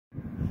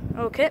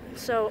Okay,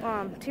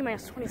 so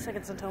T-minus 20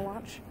 seconds until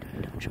launch.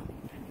 Don't jump.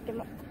 Get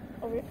him up.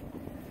 Over here.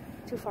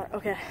 Too far.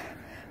 Okay.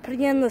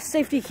 Putting in the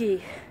safety key.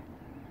 Here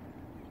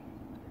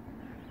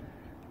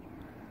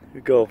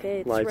we go. Okay,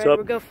 it's Lights ready. up.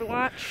 We're go for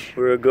launch.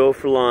 We're a go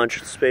for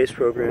launch. Space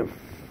program.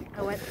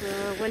 I wait for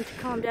the wind to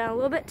calm down a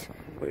little bit.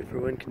 Wait for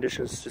wind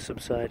conditions to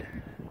subside.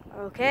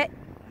 Okay.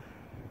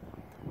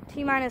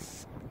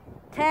 T-minus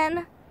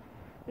 10,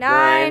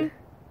 9,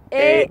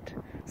 8,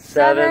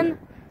 7,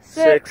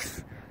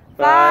 6,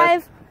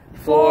 5,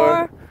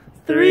 4,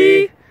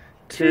 3,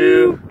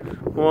 2,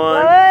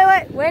 1.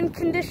 Wait. Wind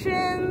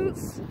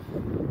conditions.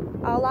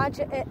 I'll launch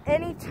it at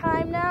any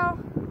time now.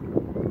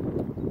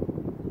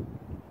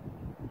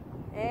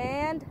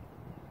 And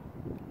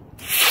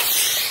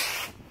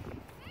just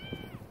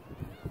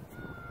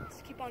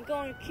keep on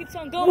going. Keeps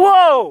on going.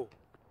 Whoa!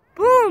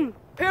 Boom!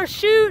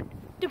 Parachute.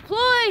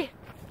 Deploy.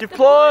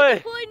 Deploy!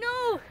 Deploy.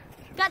 No.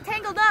 Got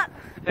tangled up.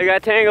 I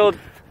got tangled.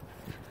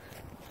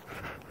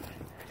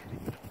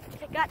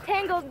 It got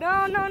tangled.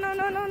 No. No.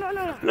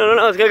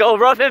 It's gonna go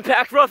rough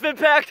impact. Rough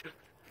impact.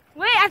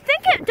 Wait, I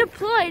think it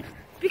deployed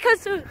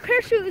because the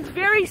parachute is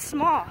very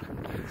small.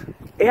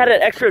 It had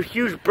an extra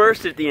huge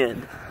burst at the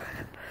end.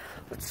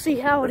 Let's see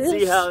how it is.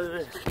 See how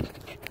it is.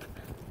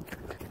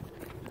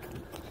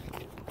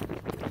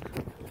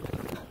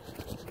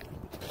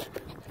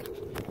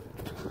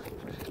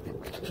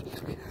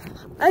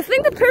 I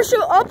think the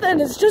parachute up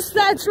end is just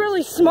that it's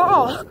really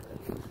small.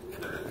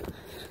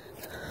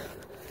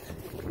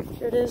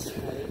 Here it is.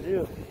 How did it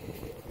do?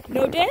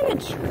 No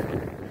damage.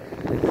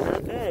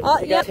 Not bad.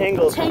 It Yep, got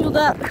tangled. Tangled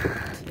up.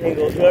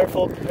 Tangled. Whoever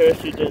folded the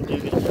parachute didn't do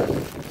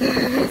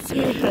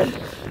good.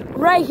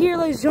 Right here,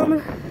 ladies and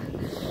gentlemen.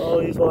 All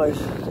these wires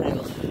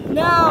tangled.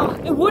 Now,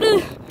 we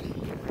wouldn't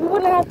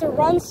have to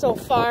run so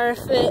far if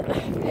it...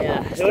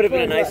 Yeah, it would have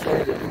been a nice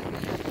one.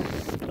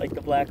 Like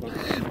the black one.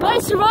 But I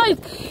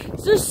survived.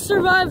 Just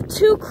survived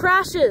 2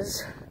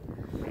 crashes.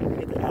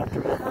 Get the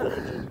aftermath of it.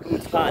 Ooh,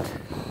 it's hot.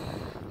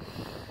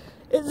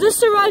 This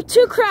survived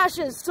 2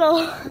 crashes,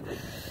 so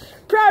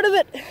proud of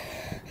it.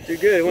 You're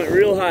good. It went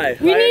real high.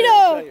 We need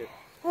a...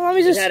 Let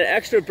me just... It had an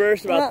extra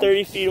burst about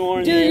 30 feet more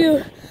in the air. Do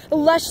you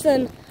less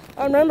than...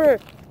 remember,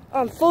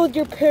 fold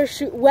your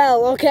parachute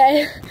well,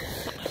 okay?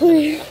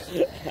 Please.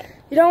 You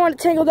don't want it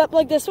tangled up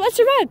like this. So I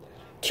survived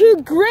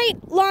 2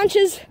 great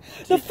launches.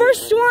 The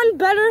first one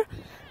better.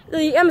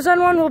 The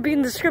Amazon one will be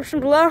in the description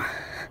below.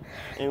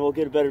 And we'll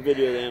get a better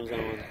video of the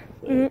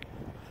Amazon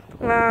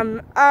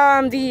one.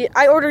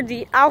 I ordered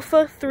the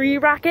Alpha 3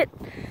 rocket,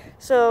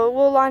 so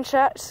we'll launch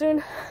that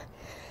soon.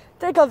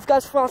 Thank you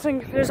guys for watching.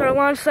 There's our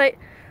launch site,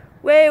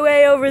 way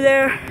over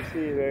there. You see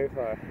it very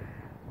far.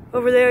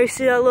 Over there, you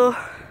see that little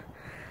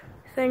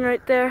thing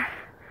right there.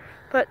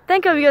 But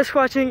thank you guys for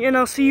watching, and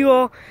I'll see you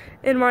all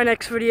in my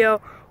next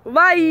video.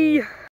 Bye!